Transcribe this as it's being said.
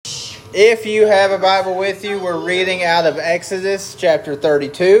If you have a Bible with you, we're reading out of Exodus chapter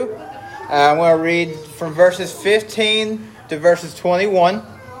 32. I'm going to read from verses 15 to verses 21.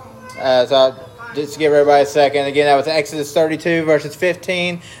 Just to give everybody a second. Again, that was Exodus 32, verses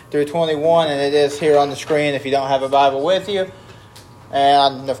 15 through 21, and it is here on the screen if you don't have a Bible with you.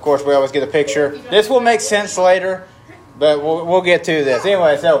 And, of course, we always get a picture. This will make sense later, but we'll get to this.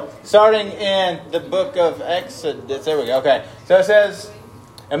 Anyway, so starting in the book of Exodus. There we go. Okay. So it says,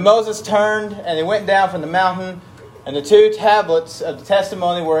 "And Moses turned, and he went down from the mountain, and the two tablets of the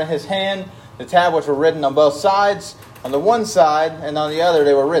testimony were in his hand. The tablets were written on both sides. On the one side and on the other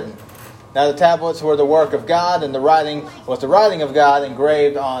they were written. Now the tablets were the work of God, and the writing was the writing of God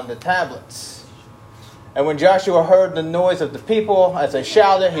engraved on the tablets. And when Joshua heard the noise of the people as they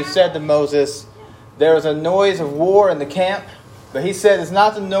shouted, he said to Moses, 'There is a noise of war in the camp.' But he said, it is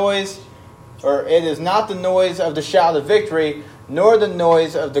not the noise of the shout of victory, nor the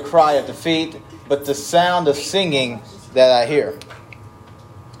noise of the cry of defeat, but the sound of singing that I hear."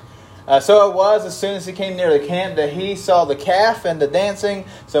 So it was, as soon as he came near the camp, that he saw the calf and the dancing.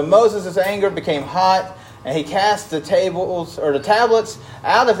 So Moses' anger became hot, and he cast the tablets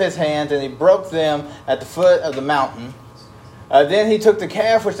out of his hands, and he broke them at the foot of the mountain. Then he took the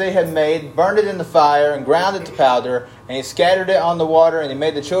calf which they had made, burned it in the fire, and ground it to powder, and he scattered it on the water, and he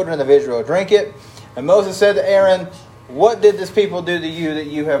made the children of Israel drink it. And Moses said to Aaron, "What did this people do to you that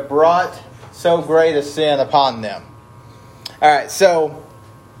you have brought so great a sin upon them?" All right, so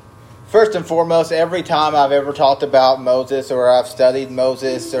first and foremost, every time I've ever talked about Moses or I've studied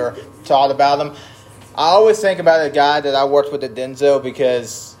Moses or taught about him, I always think about a guy that I worked with at Denso,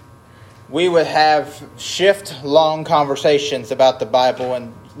 because we would have shift-long conversations about the Bible,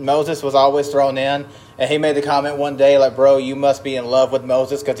 and Moses was always thrown in. And he made the comment one day, like, "Bro, you must be in love with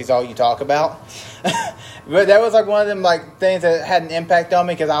Moses because he's all you talk about." But that was like one of them things that had an impact on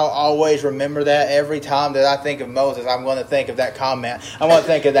me, because I'll always remember that. Every time that I think of Moses, I'm going to think of that comment. I want to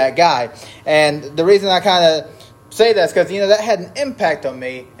think of that guy. And the reason I kind of say that is because, that had an impact on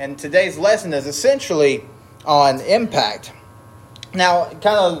me. And today's lesson is essentially on impact. Now,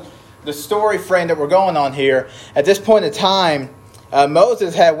 kind of the story frame that we're going on here, at this point in time,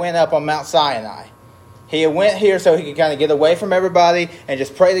 Moses had went up on Mount Sinai. He went here so he could kind of get away from everybody and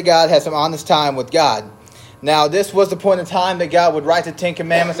just pray to God, have some honest time with God. Now, this was the point in time that God would write the Ten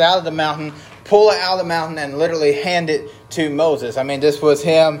Commandments out of the mountain, pull it out of the mountain, and literally hand it to Moses. I mean, this was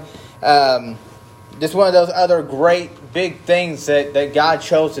him, just one of those other great big things that God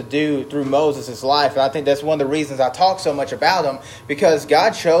chose to do through Moses' life. And I think that's one of the reasons I talk so much about him, because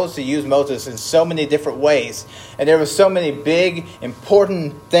God chose to use Moses in so many different ways. And there were so many big,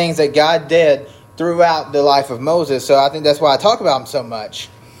 important things that God did throughout the life of Moses. So I think that's why I talk about him so much.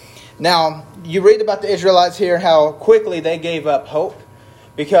 Now, you read about the Israelites here, how quickly they gave up hope,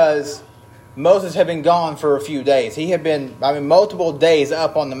 because Moses had been gone for a few days. He had been, multiple days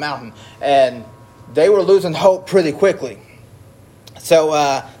up on the mountain, and they were losing hope pretty quickly.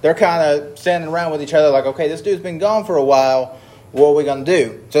 So they're kind of standing around with each other like, okay, this dude's been gone for a while. What are we going to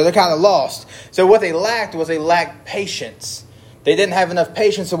do? So they're kind of lost. So what they lacked patience. They didn't have enough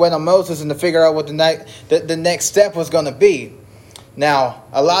patience to wait on Moses and to figure out what the next step was going to be. Now,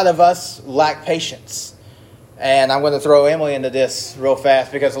 a lot of us lack patience. And I'm going to throw Emily into this real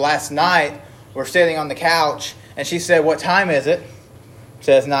fast, because last night we're sitting on the couch and she said, "What time is it?" It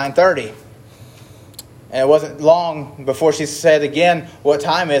says 9:30. And it wasn't long before she said again, "What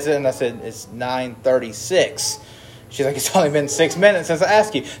time is it?" And I said, "It's 9:36. She's like, "It's only been 6 minutes since I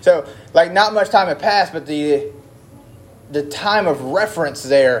asked you." So, not much time had passed, but the time of reference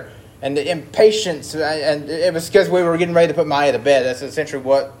there and the impatience, and it was because we were getting ready to put Maya to bed. That's essentially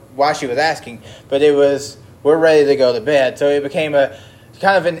why she was asking. But it was, we're ready to go to bed. So it became a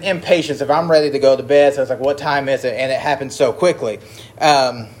kind of an impatience if I'm ready to go to bed. So it's like, what time is it? And it happened so quickly.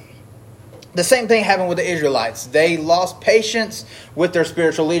 The same thing happened with the Israelites. They lost patience with their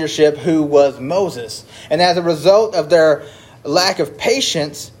spiritual leadership, who was Moses. And as a result of their lack of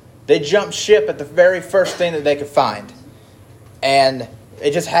patience, they jumped ship at the very first thing that they could find. And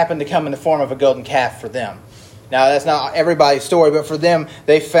it just happened to come in the form of a golden calf for them. Now, that's not everybody's story, but for them,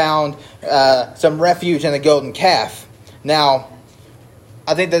 they found some refuge in a golden calf. Now,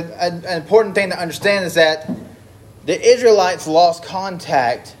 I think that an important thing to understand is that the Israelites lost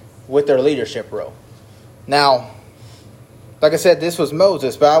contact with their leadership role. Now, like I said, this was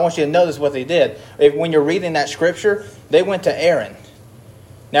Moses, but I want you to notice what they did. When you're reading that scripture, they went to Aaron.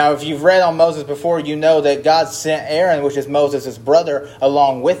 Now, if you've read on Moses before, you know that God sent Aaron, which is Moses' brother,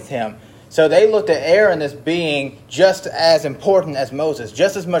 along with him. So they looked at Aaron as being just as important as Moses,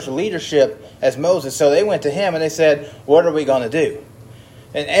 just as much leadership as Moses. So they went to him and they said, "What are we going to do?"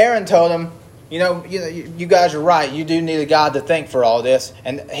 And Aaron told him, you guys are right. You do need a God to thank for all this.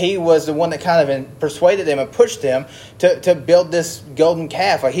 And he was the one that kind of persuaded them and pushed them to build this golden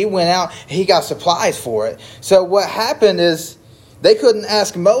calf. Like he went out, he got supplies for it. So what happened is they couldn't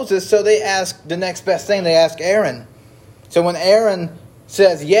ask Moses, so they asked the next best thing. They asked Aaron. So when Aaron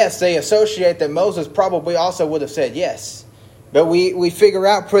says yes, they associate that Moses probably also would have said yes. But we figure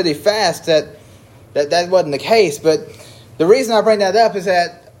out pretty fast that wasn't the case. But the reason I bring that up is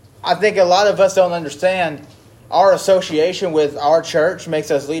that I think a lot of us don't understand our association with our church makes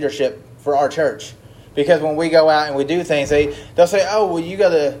us leadership for our church. Because when we go out and we do things, they'll say, "Oh, well, you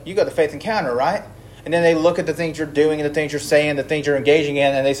got a faith encounter, right?" And then they look at the things you're doing and the things you're saying, the things you're engaging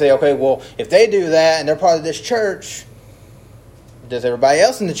in, and they say, "Okay, well, if they do that and they're part of this church, does everybody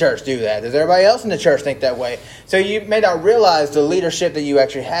else in the church do that? Does everybody else in the church think that way?" So you may not realize the leadership that you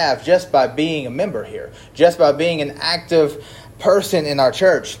actually have just by being a member here, just by being an active person in our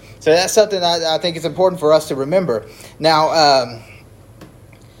church. So that's something I think is important for us to remember. Now,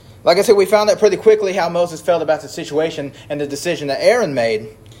 like I said, we found out pretty quickly how Moses felt about the situation and the decision that Aaron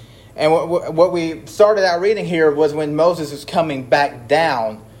made. And what we started out reading here was when Moses was coming back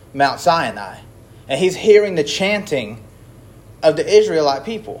down Mount Sinai. And he's hearing the chanting of the Israelite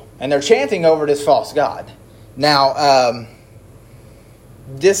people. And they're chanting over this false god. Now,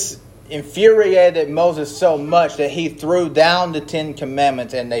 this infuriated Moses so much that he threw down the 10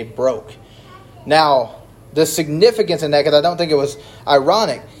 Commandments and they broke. Now, the significance in that, because I don't think it was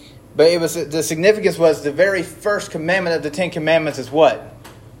ironic, but the significance was the very first commandment of the 10 Commandments is what?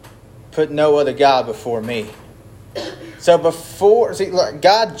 Put no other God before me. So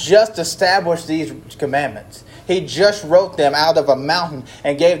God just established these commandments. He just wrote them out of a mountain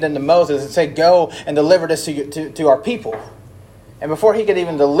and gave them to Moses and said, "Go and deliver this to our people." And before he could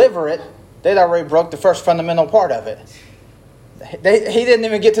even deliver it, they'd already broke the first fundamental part of it. He didn't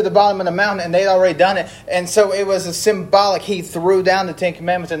even get to the bottom of the mountain and they'd already done it. And so it was a symbolic. He threw down the 10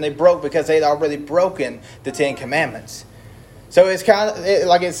 Commandments and they broke because they'd already broken the 10 Commandments. So it's kind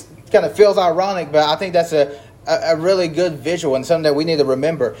of feels ironic, but I think that's a really good visual and something that we need to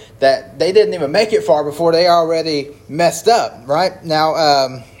remember, that they didn't even make it far before they already messed up, right?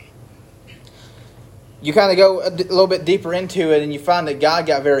 Now, you kind of go a little bit deeper into it and you find that God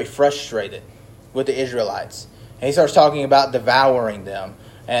got very frustrated with the Israelites. And he starts talking about devouring them.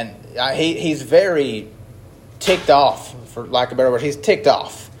 And he's very ticked off, for lack of a better word. He's ticked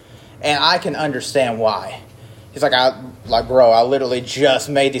off. And I can understand why. He's like, bro, I literally just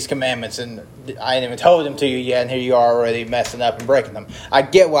made these commandments and I ain't even told them to you yet. And here you are already messing up and breaking them. I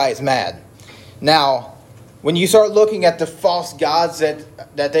get why he's mad. Now, when you start looking at the false gods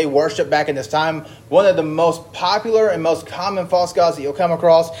that they worship back in this time, one of the most popular and most common false gods that you'll come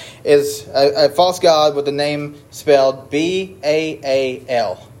across is a false god with the name spelled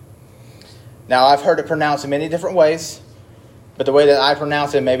Baal. Now, I've heard it pronounced in many different ways, but the way that I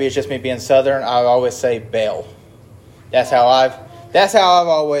pronounce it, maybe it's just me being Southern, I always say Baal. That's how I've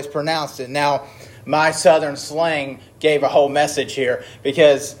always pronounced it. Now, my Southern slang gave a whole message here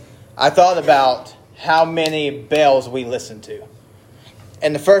because I thought about how many Baals we listen to.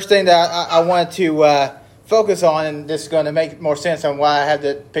 And the first thing that I wanted to focus on, and this is going to make more sense on why I have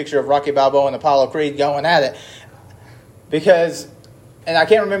the picture of Rocky Balboa and Apollo Creed going at it. Because, and I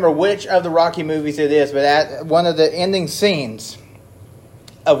can't remember which of the Rocky movies it is, but at one of the ending scenes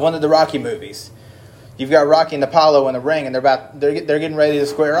of one of the Rocky movies, you've got Rocky and Apollo in the ring, and they're getting ready to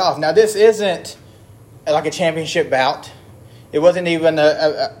square off. Now, this isn't like a championship bout. It wasn't even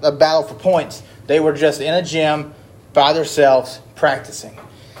a battle for points. They were just in a gym by themselves practicing.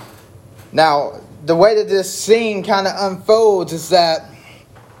 Now, the way that this scene kind of unfolds is that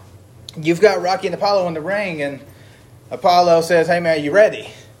you've got Rocky and Apollo in the ring, and Apollo says, "Hey man, you ready?"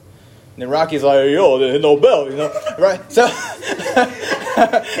 And then Rocky's like, "Yo, there's no belt, right?" So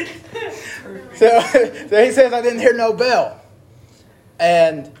he says, "I didn't hear no bell."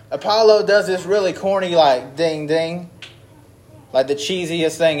 And Apollo does this really corny, like, ding, ding. Like the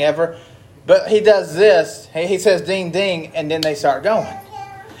cheesiest thing ever. But he does this. He says ding, ding, and then they start going.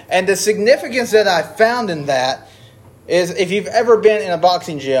 And the significance that I found in that is if you've ever been in a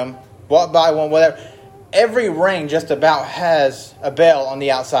boxing gym, walked by one, whatever, every ring just about has a bell on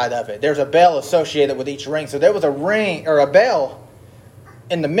the outside of it. There's a bell associated with each ring. So there was a ring or a bell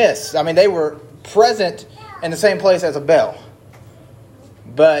in the midst. I mean, they were present in the same place as a bell.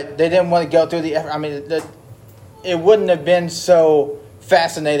 But they didn't want to go through the effort. I mean, it wouldn't have been so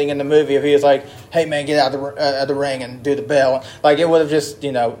fascinating in the movie if he was like, "Hey man, get out of the ring and do the bell." Like, it would have just,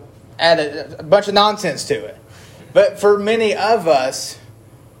 added a bunch of nonsense to it. But for many of us,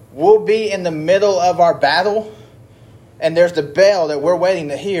 we'll be in the middle of our battle and there's the bell that we're waiting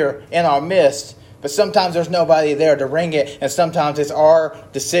to hear in our midst, but sometimes there's nobody there to ring it, and sometimes it's our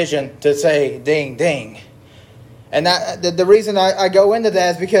decision to say ding, ding. And the reason I go into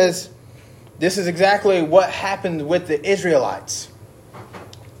that is because this is exactly what happened with the Israelites.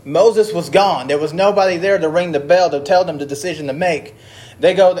 Moses was gone. There was nobody there to ring the bell to tell them the decision to make.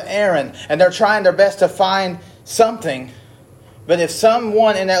 They go to Aaron, and they're trying their best to find something. But if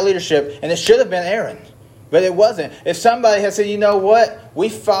someone in that leadership, and it should have been Aaron, but it wasn't. If somebody had said, you know what, we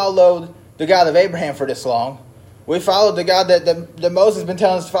followed the God of Abraham for this long. We followed the God that Moses has been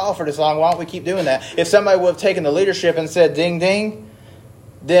telling us to follow for this long. Why don't we keep doing that? If somebody would have taken the leadership and said ding, ding,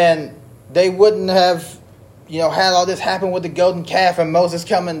 then they wouldn't have, had all this happen with the golden calf and Moses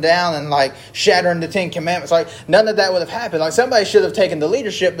coming down and shattering the 10 Commandments. None of that would have happened. Somebody should have taken the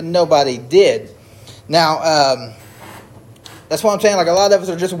leadership, but nobody did. Now, that's what I'm saying. A lot of us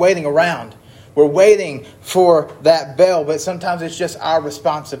are just waiting around. We're waiting for that bell, but sometimes it's just our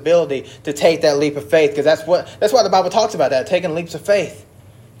responsibility to take that leap of faith, because that's why the Bible talks about that, taking leaps of faith.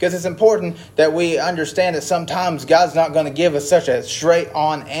 Because it's important that we understand that sometimes God's not going to give us such a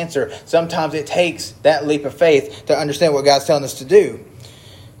straight-on answer. Sometimes it takes that leap of faith to understand what God's telling us to do.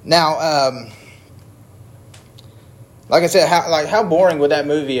 Now, like I said, how boring would that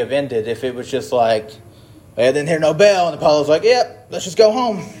movie have ended if it was just I didn't hear no bell, and Apollo's yep, let's just go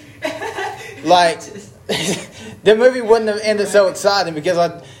home. The movie wouldn't have ended so exciting,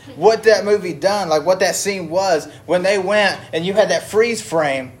 because what that movie done, what that scene was, when they went and you had that freeze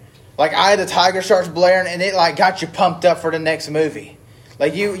frame, Eye of the Tiger starts blaring, and it got you pumped up for the next movie.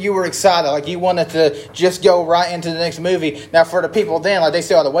 You were excited, you wanted to just go right into the next movie. Now for the people then, they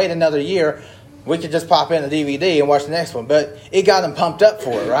still had to wait another year. We could just pop in the DVD and watch the next one, but it got them pumped up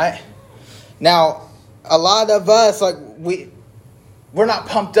for it, right? Now, a lot of us, we're not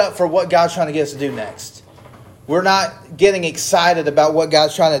pumped up for what God's trying to get us to do next. We're not getting excited about what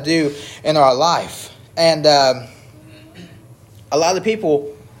God's trying to do in our life. And a lot of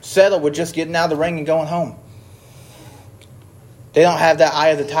people settle with just getting out of the ring and going home. They don't have that Eye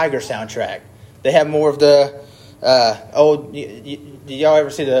of the Tiger soundtrack. They have more of the old... Do y'all ever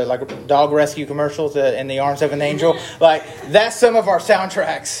see the dog rescue commercials, In the Arms of an Angel? That's some of our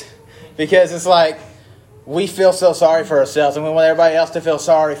soundtracks. Because it's we feel so sorry for ourselves, and we want everybody else to feel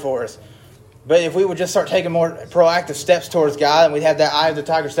sorry for us. But if we would just start taking more proactive steps towards God, and we'd have that Eye of the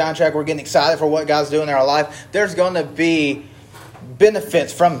Tiger soundtrack, we're getting excited for what God's doing in our life, there's going to be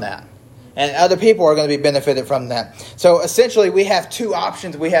benefits from that. And other people are going to be benefited from that. So essentially, we have two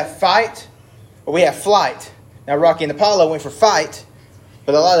options. We have fight, or we have flight. Now, Rocky and Apollo went for fight,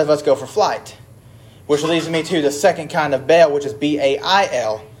 but a lot of us go for flight. Which leads me to the second kind of bail, which is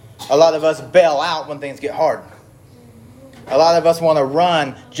B-A-I-L. A lot of us bail out when things get hard. A lot of us want to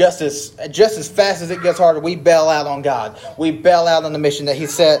run just as fast as it gets harder. We bail out on God. We bail out on the mission that He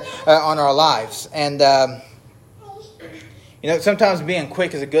set on our lives. And, sometimes being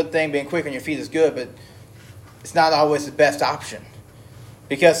quick is a good thing. Being quick on your feet is good, but it's not always the best option.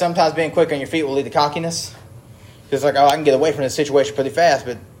 Because sometimes being quick on your feet will lead to cockiness. It's I can get away from this situation pretty fast,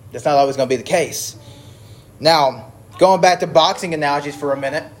 but that's not always going to be the case. Now, going back to boxing analogies for a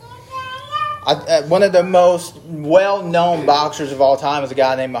minute. One of the most well-known boxers of all time is a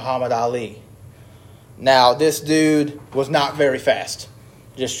guy named Muhammad Ali. Now, this dude was not very fast.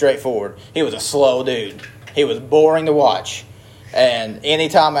 Just straightforward. He was a slow dude. He was boring to watch. And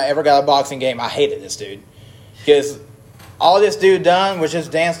anytime I ever got a boxing game, I hated this dude. Because all this dude done was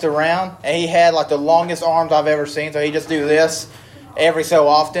just danced around. And he had the longest arms I've ever seen. So he'd just do this every so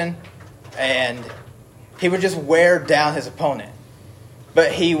often. And he would just wear down his opponent.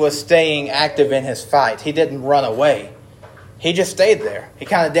 But he was staying active in his fight. He didn't run away. He just stayed there. He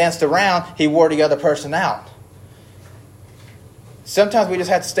kind of danced around. He wore the other person out. Sometimes we just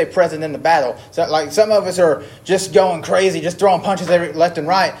have to stay present in the battle. So, some of us are just going crazy, just throwing punches left and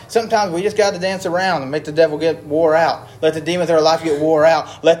right. Sometimes we just got to dance around and make the devil get wore out. Let the demons of our life get wore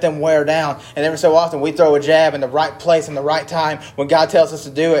out. Let them wear down. And every so often we throw a jab in the right place in the right time when God tells us to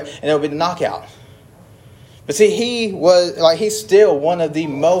do it, and it'll be the knockout. But see, he's still one of the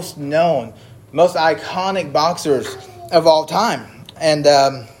most known, most iconic boxers of all time. And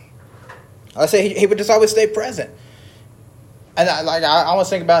I say he would just always stay present. And I almost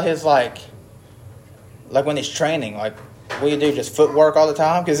think about his when he's training, what do you do? Just footwork all the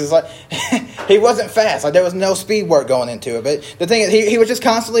time? Because it's he wasn't fast. There was no speed work going into it. But the thing is, he was just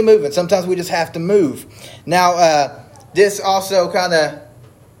constantly moving. Sometimes we just have to move. Now, this also kind of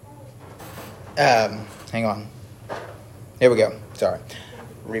hang on. Here we go. Sorry.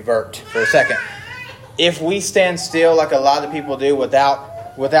 Revert for a second. If we stand still like a lot of people do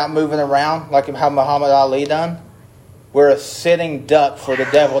without moving around, like how Muhammad Ali done, We're a sitting duck for the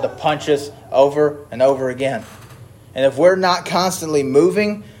devil to punch us over and over again. And if we're not constantly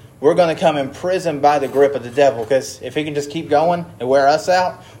moving, we're going to come imprisoned by the grip of the devil. Because if he can just keep going and wear us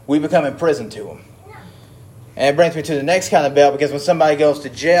out, we become imprisoned to him. And it brings me to the next kind of bail, because when somebody goes to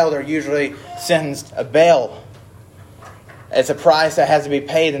jail, they're usually sentenced a bail. It's a price that has to be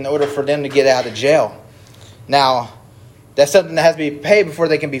paid in order for them to get out of jail. Now, that's something that has to be paid before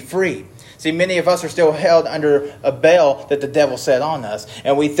they can be free. See, many of us are still held under a bail that the devil set on us.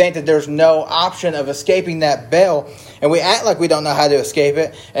 And we think that there's no option of escaping that bail. And we act like we don't know how to escape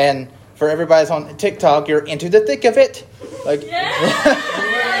it. And for everybody that's on TikTok, you're into the thick of it. Like,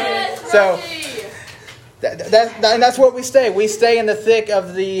 yes! So that's what we stay. We stay in the thick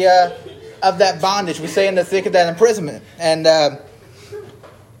of that bondage. We stay in the thick of that imprisonment. And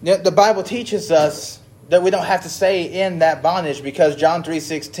the Bible teaches us that we don't have to stay in that bondage, because John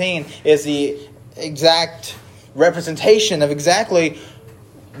 3:16 is the exact representation of exactly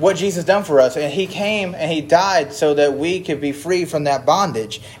what Jesus done for us. And he came and he died so that we could be free from that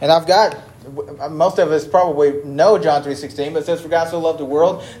bondage. And most of us probably know John 3:16, but it says, "For God so loved the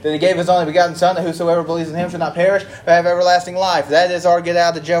world that he gave his only begotten Son, that whosoever believes in him shall not perish, but have everlasting life." That is our get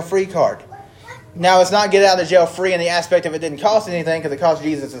out of the jail free card. Now, it's not get out of jail free in the aspect of it didn't cost anything, because it cost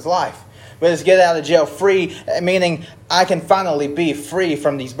Jesus his life. But it's get out of jail free, meaning I can finally be free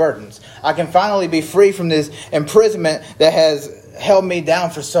from these burdens. I can finally be free from this imprisonment that has held me down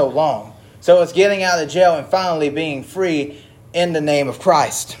for so long. So it's getting out of jail and finally being free in the name of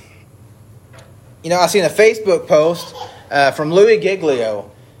Christ. I seen a Facebook post from Louis Giglio,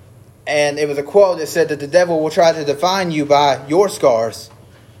 and it was a quote that said that the devil will try to define you by your scars,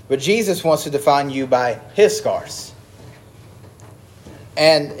 but Jesus wants to define you by his scars.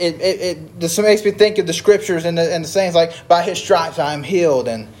 And it just makes me think of the scriptures and the sayings like, "By his stripes I am healed,"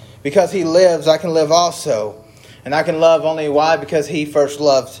 and "Because he lives, I can live also." And I can love only why? Because he first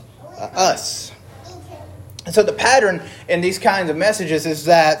loved us. And so the pattern in these kinds of messages is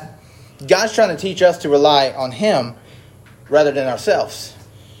that God's trying to teach us to rely on him rather than ourselves.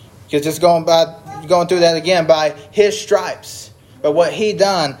 Because just going through that again, by his stripes, by what he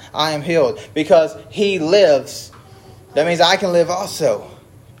done, I am healed. Because he lives, that means I can live also.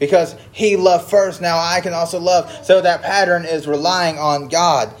 Because he loved first, now I can also love. So that pattern is relying on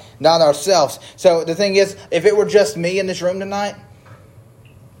God, not ourselves. So the thing is, if it were just me in this room tonight,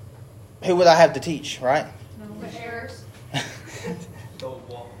 who would I have to teach, right?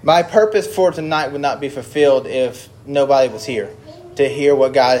 My purpose for tonight would not be fulfilled if nobody was here to hear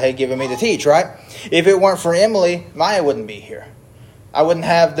what God had given me to teach, right? If it weren't for Emily, Maya wouldn't be here. I wouldn't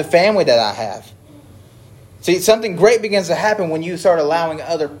have the family that I have. See, something great begins to happen when you start allowing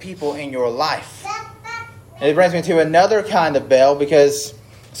other people in your life. And it brings me to another kind of bail, because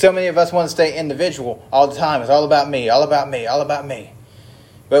so many of us want to stay individual all the time. It's all about me, all about me, all about me.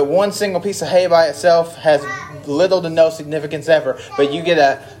 But one single piece of hay by itself has little to no significance ever. But you get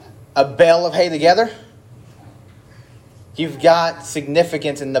a bale of hay together, you've got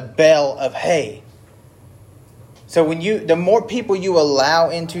significance in the bale of hay. So the more people you allow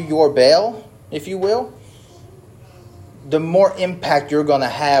into your bale, if you will, the more impact you're going to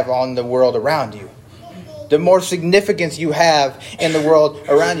have on the world around you. The more significance you have in the world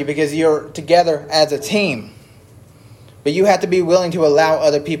around you, because you're together as a team. But you have to be willing to allow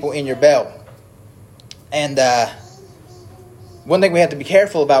other people in your bale. And one thing we have to be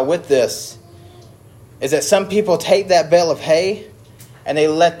careful about with this is that some people take that bale of hay and they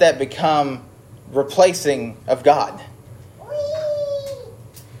let that become replacing of God.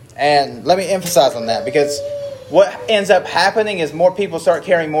 And let me emphasize on that, because what ends up happening is more people start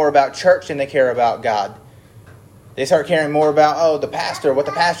caring more about church than they care about God. They start caring more about, the pastor, what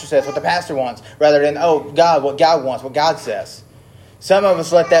the pastor says, what the pastor wants, rather than, God, what God wants, what God says. Some of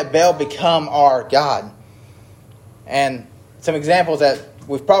us let that bell become our God. And some examples that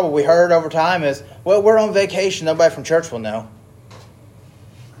we've probably heard over time is, we're on vacation, nobody from church will know.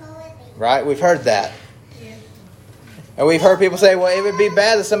 Right? We've heard that. Yeah. And we've heard people say, it would be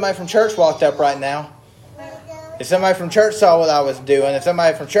bad if somebody from church walked up right now. If somebody from church saw what I was doing, if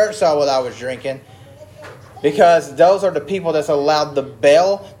somebody from church saw what I was drinking. Because those are the people that's allowed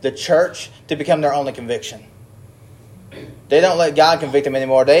the church, to become their only conviction. They don't let God convict them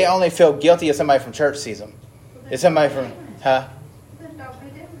anymore. They only feel guilty if somebody from church sees them. If somebody from,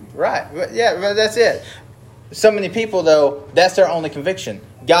 Right. Yeah, but that's it. So many people, though, that's their only conviction.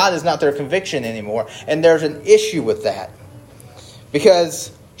 God is not their conviction anymore. And there's an issue with that.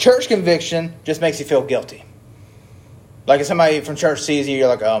 Because church conviction just makes you feel guilty. Like if somebody from church sees you, you're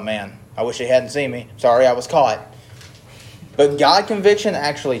like, oh man, I wish they hadn't seen me. Sorry, I was caught. But God conviction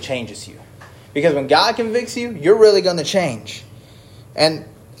actually changes you. Because when God convicts you, you're really going to change. And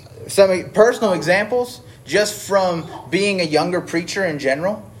some personal examples, just from being a younger preacher in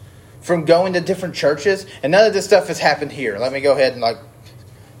general, from going to different churches, and none of this stuff has happened here. Let me go ahead and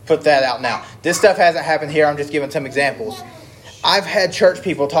put that out now. This stuff hasn't happened here. I'm just giving some examples. I've had church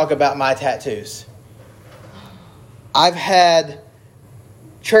people talk about my tattoos. I've had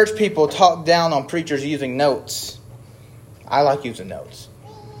church people talk down on preachers using notes. I like using notes.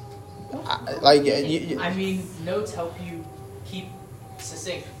 Notes help you keep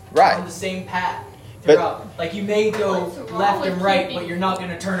succinct. Right. On the same path throughout. You may go left and right, but you're not going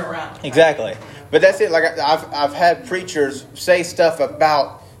to turn around. Exactly. But that's it. I've had preachers say stuff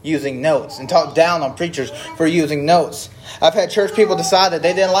about using notes and talk down on preachers for using notes. I've had church people decide that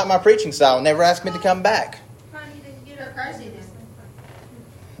they didn't like my preaching style and never asked me to come back.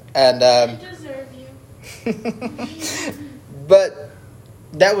 And but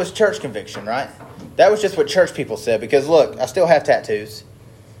that was church conviction, right? That was just what church people said. Because look, I still have tattoos.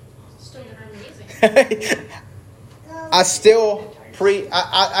 Still amazing.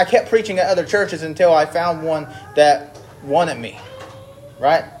 I kept preaching at other churches until I found one that wanted me.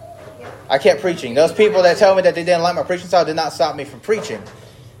 Right? I kept preaching. Those people that told me that they didn't like my preaching style did not stop me from preaching.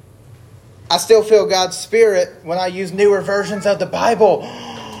 I still feel God's Spirit when I use newer versions of the Bible.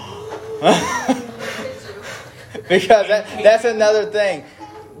 Because that's another thing.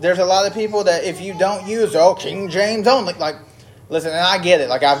 There's a lot of people that if you don't use King James only, listen, and I get it.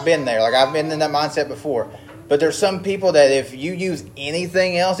 I've been there. I've been in that mindset before. But there's some people that if you use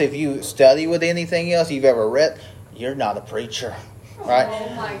anything else, if you study with anything else you've ever read, you're not a preacher. Right?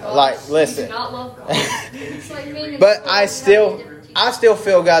 Oh my gosh. Listen. You do not love God. It's like being But I still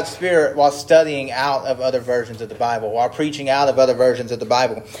feel God's Spirit while studying out of other versions of the Bible, while preaching out of other versions of the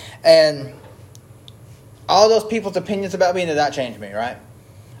Bible. And all those people's opinions about me did not change me, right?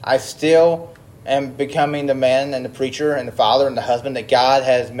 I still am becoming the man and the preacher and the father and the husband that God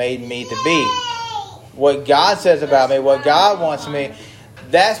has made me to be. What God says about me, what God wants me,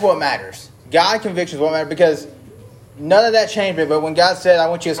 that's what matters. God convictions what matters, because none of that changed me. But when God said, I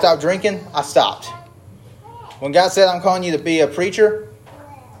want you to stop drinking, I stopped. When God said, I'm calling you to be a preacher,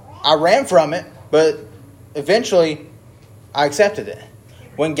 I ran from it, but eventually I accepted it.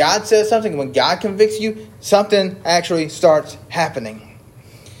 When God says something, when God convicts you, something actually starts happening.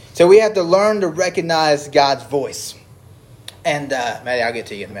 So we have to learn to recognize God's voice. And, Maddie, I'll get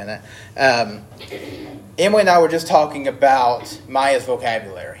to you in a minute. Emily and I were just talking about Maya's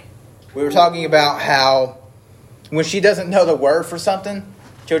vocabulary. We were talking about how when she doesn't know the word for something,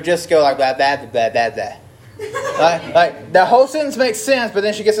 she'll just go like blah, blah, blah, blah, blah. Like the whole sentence makes sense, but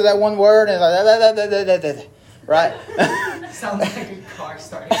then she gets to that one word and like blah, blah, blah, blah, blah, blah. Right? Sounds like a car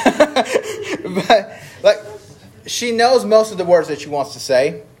starting. But she knows most of the words that she wants to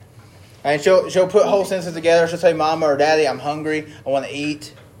say. And she'll put whole sentences together. She'll say, Mama or Daddy, I'm hungry. I want to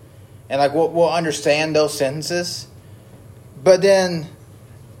eat. And we'll understand those sentences. But then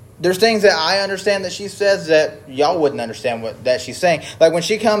there's things that I understand that she says that y'all wouldn't understand that she's saying. Like when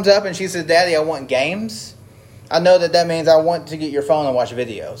she comes up and she says, Daddy, I want games. I know that means I want to get your phone and watch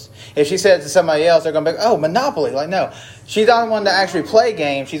videos. If she said it to somebody else, they're going to be like, oh, Monopoly. No. She's not the one to actually play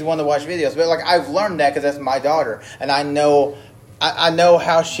games. She's the one to watch videos. But I've learned that because that's my daughter. And I know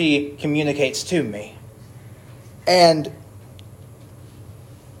how she communicates to me. And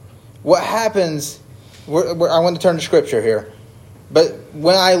what happens, I want to turn to Scripture here. But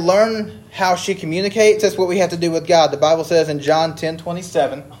when I learn how she communicates, that's what we have to do with God. The Bible says in John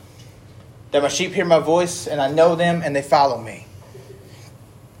 10:27, that my sheep hear my voice and I know them and they follow me.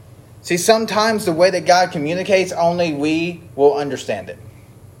 See, sometimes the way that God communicates, only we will understand it.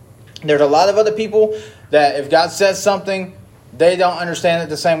 There's a lot of other people that if God says something, they don't understand it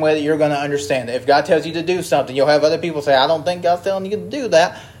the same way that you're going to understand it. If God tells you to do something, you'll have other people say, I don't think God's telling you to do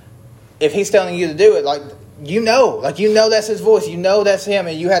that. If He's telling you to do it, you know that's His voice. You know that's Him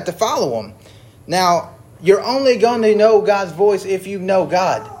and you have to follow Him. Now, you're only going to know God's voice if you know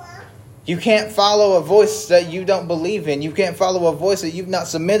God. You can't follow a voice that you don't believe in. You can't follow a voice that you've not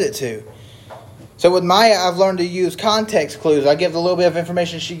submitted to. So with Maya, I've learned to use context clues. I give the little bit of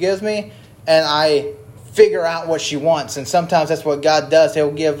information she gives me, and I figure out what she wants. And sometimes that's what God does.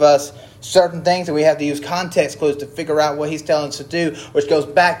 He'll give us certain things, and we have to use context clues to figure out what He's telling us to do, which goes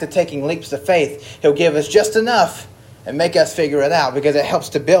back to taking leaps of faith. He'll give us just enough and make us figure it out because it helps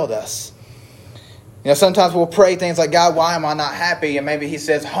to build us. Sometimes we'll pray things like, God, why am I not happy? And maybe He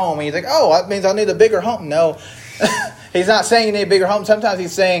says home. And He's like, oh, that means I need a bigger home. No, He's not saying you need a bigger home. Sometimes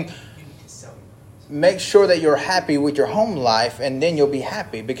He's saying, make sure that you're happy with your home life, and then you'll be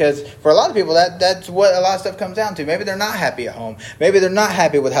happy. Because for a lot of people, that's what a lot of stuff comes down to. Maybe they're not happy at home. Maybe they're not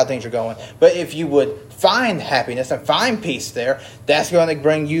happy with how things are going. But if you would find happiness and find peace there, that's going to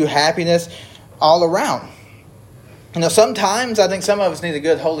bring you happiness all around. Sometimes I think some of us need a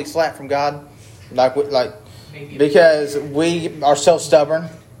good holy slap from God, because we are so stubborn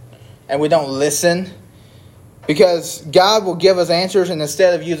and we don't listen. Because God will give us answers, and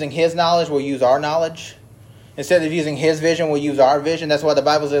instead of using His knowledge, we'll use our knowledge. Instead of using His vision, we'll use our vision. That's why the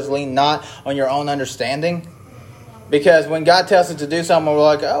Bible says, lean not on your own understanding. Because when God tells us to do something, we're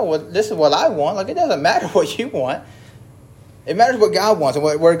like, oh, well, this is what I want. It doesn't matter what you want. It matters what God wants and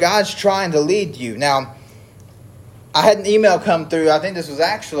where God's trying to lead you. Now, I had an email come through. I think this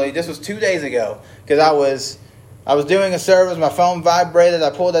was 2 days ago. Because I was doing a service. My phone vibrated. I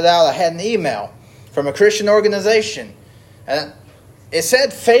pulled it out. I had an email from a Christian organization. And it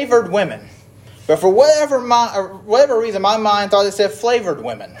said favored women. But for whatever reason, my mind thought it said flavored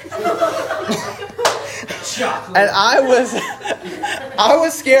women. And I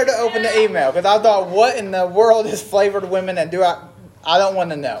was scared to open the email because I thought, what in the world is flavored women, and I don't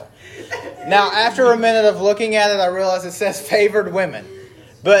want to know. Now, after a minute of looking at it, I realized it says favored women.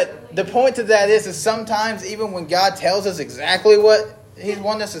 But the point to that is sometimes even when God tells us exactly what He's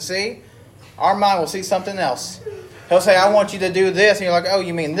wanting us to see, our mind will see something else. He'll say, I want you to do this. And you're like, oh,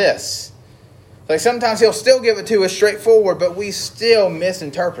 you mean this? Sometimes He'll still give it to us straightforward, but we still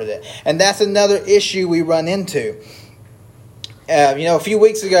misinterpret it. And that's another issue we run into. A few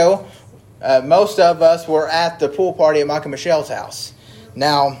weeks ago, most of us were at the pool party at Mike and Michelle's house.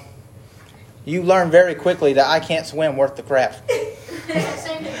 Now, you learn very quickly that I can't swim worth the crap.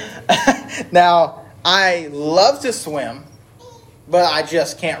 Same here. Now, I love to swim, but I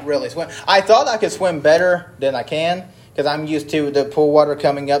just can't really swim. I thought I could swim better than I can, because I'm used to the pool water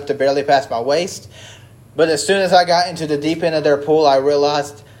coming up to barely past my waist. But as soon as I got into the deep end of their pool, I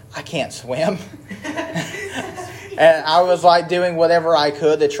realized I can't swim. And I was doing whatever I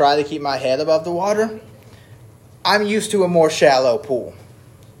could to try to keep my head above the water. I'm used to a more shallow pool.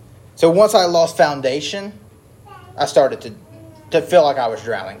 So once I lost foundation, I started to feel like I was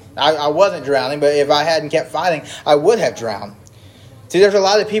drowning. I wasn't drowning, but if I hadn't kept fighting, I would have drowned. See, there's a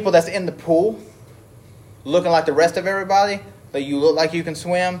lot of people that's in the pool looking like the rest of everybody. You look like you can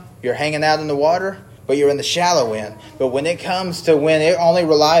swim. You're hanging out in the water, but you're in the shallow end. But when it comes to when it only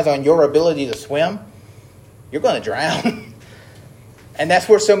relies on your ability to swim, you're going to drown. And that's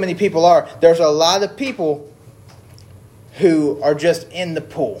where so many people are. There's a lot of people who are just in the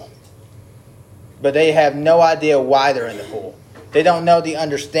pool, but they have no idea why they're in the pool. They don't know the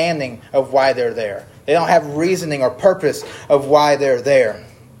understanding of why they're there. They don't have reasoning or purpose of why they're there.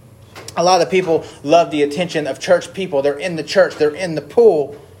 A lot of people love the attention of church people. They're in the church. They're in the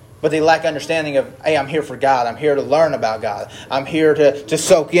pool. But they lack understanding of, hey, I'm here for God. I'm here to learn about God. I'm here to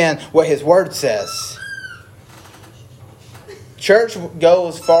soak in what His Word says. Church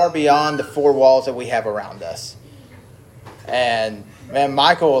goes far beyond the four walls that we have around us. And, man,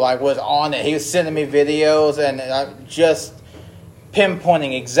 Michael was on it. He was sending me videos and just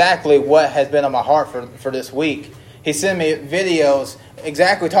pinpointing exactly what has been on my heart for this week. He sent me videos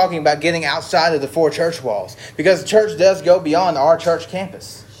exactly talking about getting outside of the four church walls. Because church does go beyond our church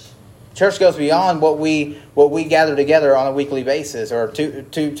campus. Church goes beyond what we gather together on a weekly basis or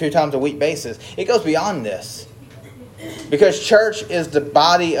two times a week basis. It goes beyond this. Because church is the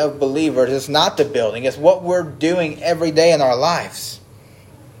body of believers. It's not the building. It's what we're doing every day in our lives.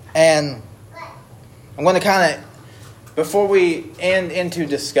 And I'm going to kind of, before we end into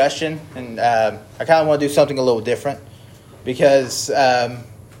discussion, and I kind of want to do something a little different. Because I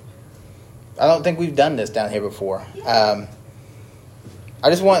don't think we've done this down here before. I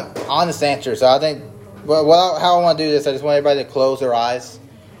just want honest answers. So I think, how I want to do this, I just want everybody to close their eyes.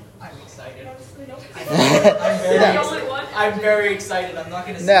 I'm excited. I'm I'm very excited. I'm not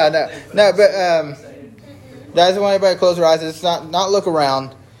going to say No, but I just want everybody to close their eyes. It's not look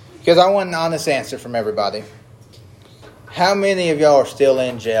around, because I want an honest answer from everybody. How many of y'all are still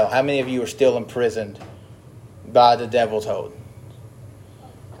in jail? How many of you are still imprisoned by the devil's hold?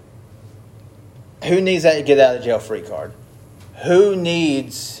 Who needs that get out of jail free card? Who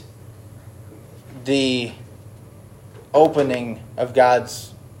needs the opening of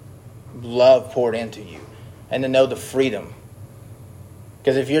God's love poured into you and to know the freedom?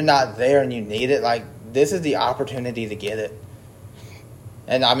 Because if you're not there and you need it, this is the opportunity to get it.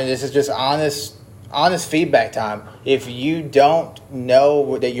 And this is just honest feedback time. If you don't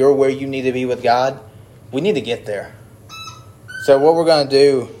know that you're where you need to be with God, we need to get there. So what we're going to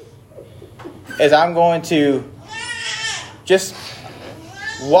do is I'm going to just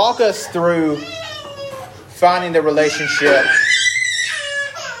walk us through finding the relationship.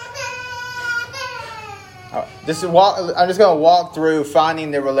 I'm just going to walk through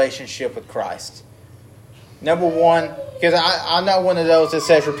finding the relationship with Christ. Number one, because I'm not one of those that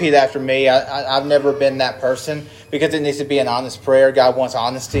says repeat after me. I've never been that person, because it needs to be an honest prayer. God wants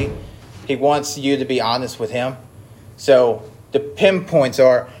honesty. He wants you to be honest with Him. So the pinpoints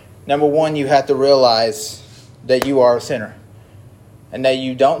are, number one, you have to realize that you are a sinner and that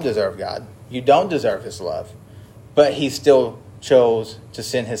you don't deserve God. You don't deserve His love. But He still chose to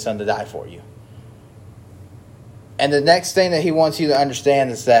send His Son to die for you. And the next thing that He wants you to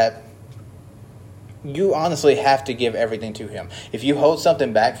understand is that you honestly have to give everything to Him. If you hold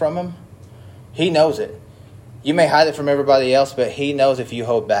something back from Him, He knows it. You may hide it from everybody else, but He knows if you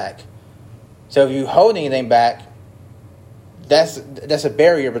hold back. So if you hold anything back, that's a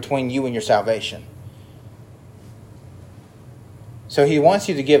barrier between you and your salvation. So He wants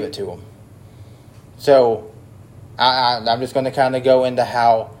you to give it to Him. So I'm just going to kind of go into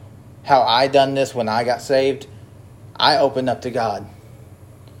how I done this when I got saved. I opened up to God.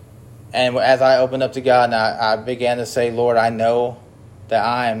 And as I opened up to God, I began to say, Lord, I know that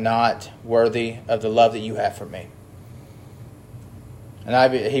I am not worthy of the love that you have for me.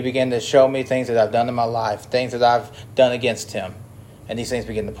 And He began to show me things that I've done in my life, things that I've done against Him. And these things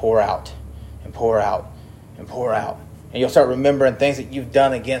begin to pour out and pour out and pour out. And you'll start remembering things that you've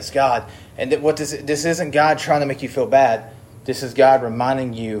done against God. And this isn't God trying to make you feel bad. This is God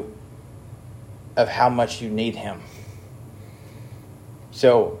reminding you of how much you need Him.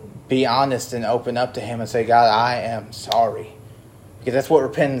 So be honest and open up to Him and say, God, I am sorry. Because that's what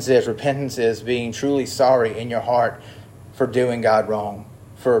repentance is. Repentance is being truly sorry in your heart for doing God wrong,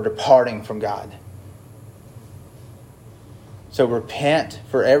 for departing from God. So repent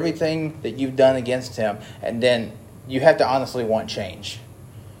for everything that you've done against Him. And then you have to honestly want change.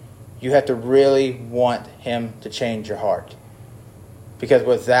 You have to really want Him to change your heart. Because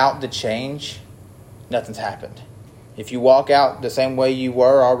without the change, nothing's happened. If you walk out the same way you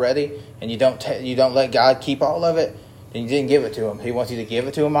were already, and you don't let God keep all of it, then you didn't give it to Him. He wants you to give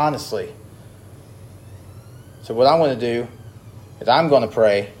it to Him honestly. So what I'm going to do is I'm going to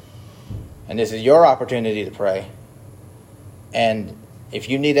pray, and this is your opportunity to pray. And if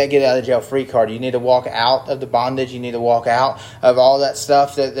you need that get out of jail free card, you need to walk out of the bondage, you need to walk out of all that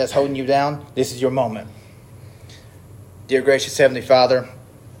stuff that's holding you down, this is your moment. Dear gracious Heavenly Father,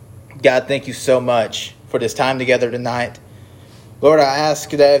 God, thank you so much for this time together tonight. Lord, I ask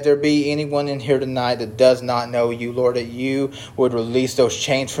that if there be anyone in here tonight that does not know you, Lord, that you would release those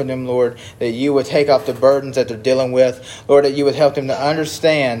chains from them, Lord, that you would take off the burdens that they're dealing with, Lord, that you would help them to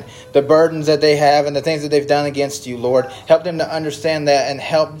understand the burdens that they have and the things that they've done against you, Lord. Help them to understand that and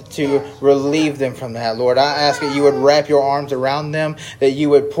help to relieve them from that, Lord. I ask that you would wrap your arms around them, that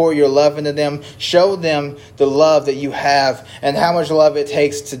you would pour your love into them, show them the love that you have and how much love it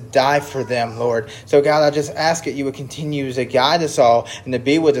takes to die for them, Lord. So, God, I just ask that you would continue to guide us all and to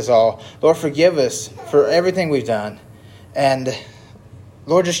be with us all. Lord, forgive us for everything we've done. And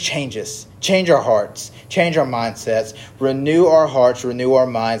Lord, just change us. Change our hearts. Change our mindsets. Renew our hearts, renew our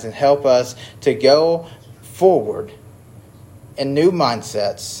minds, and help us to go forward in new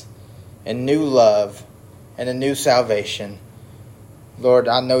mindsets, in new love, and a new salvation. Lord,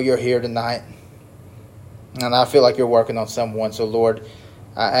 I know you're here tonight, and I feel like you're working on someone. So, Lord,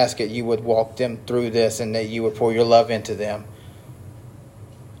 I ask that you would walk them through this and that you would pour your love into them.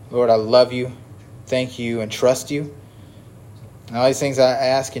 Lord, I love you, thank you, and trust you. And all these things I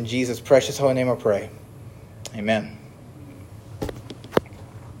ask in Jesus' precious holy name I pray. Amen.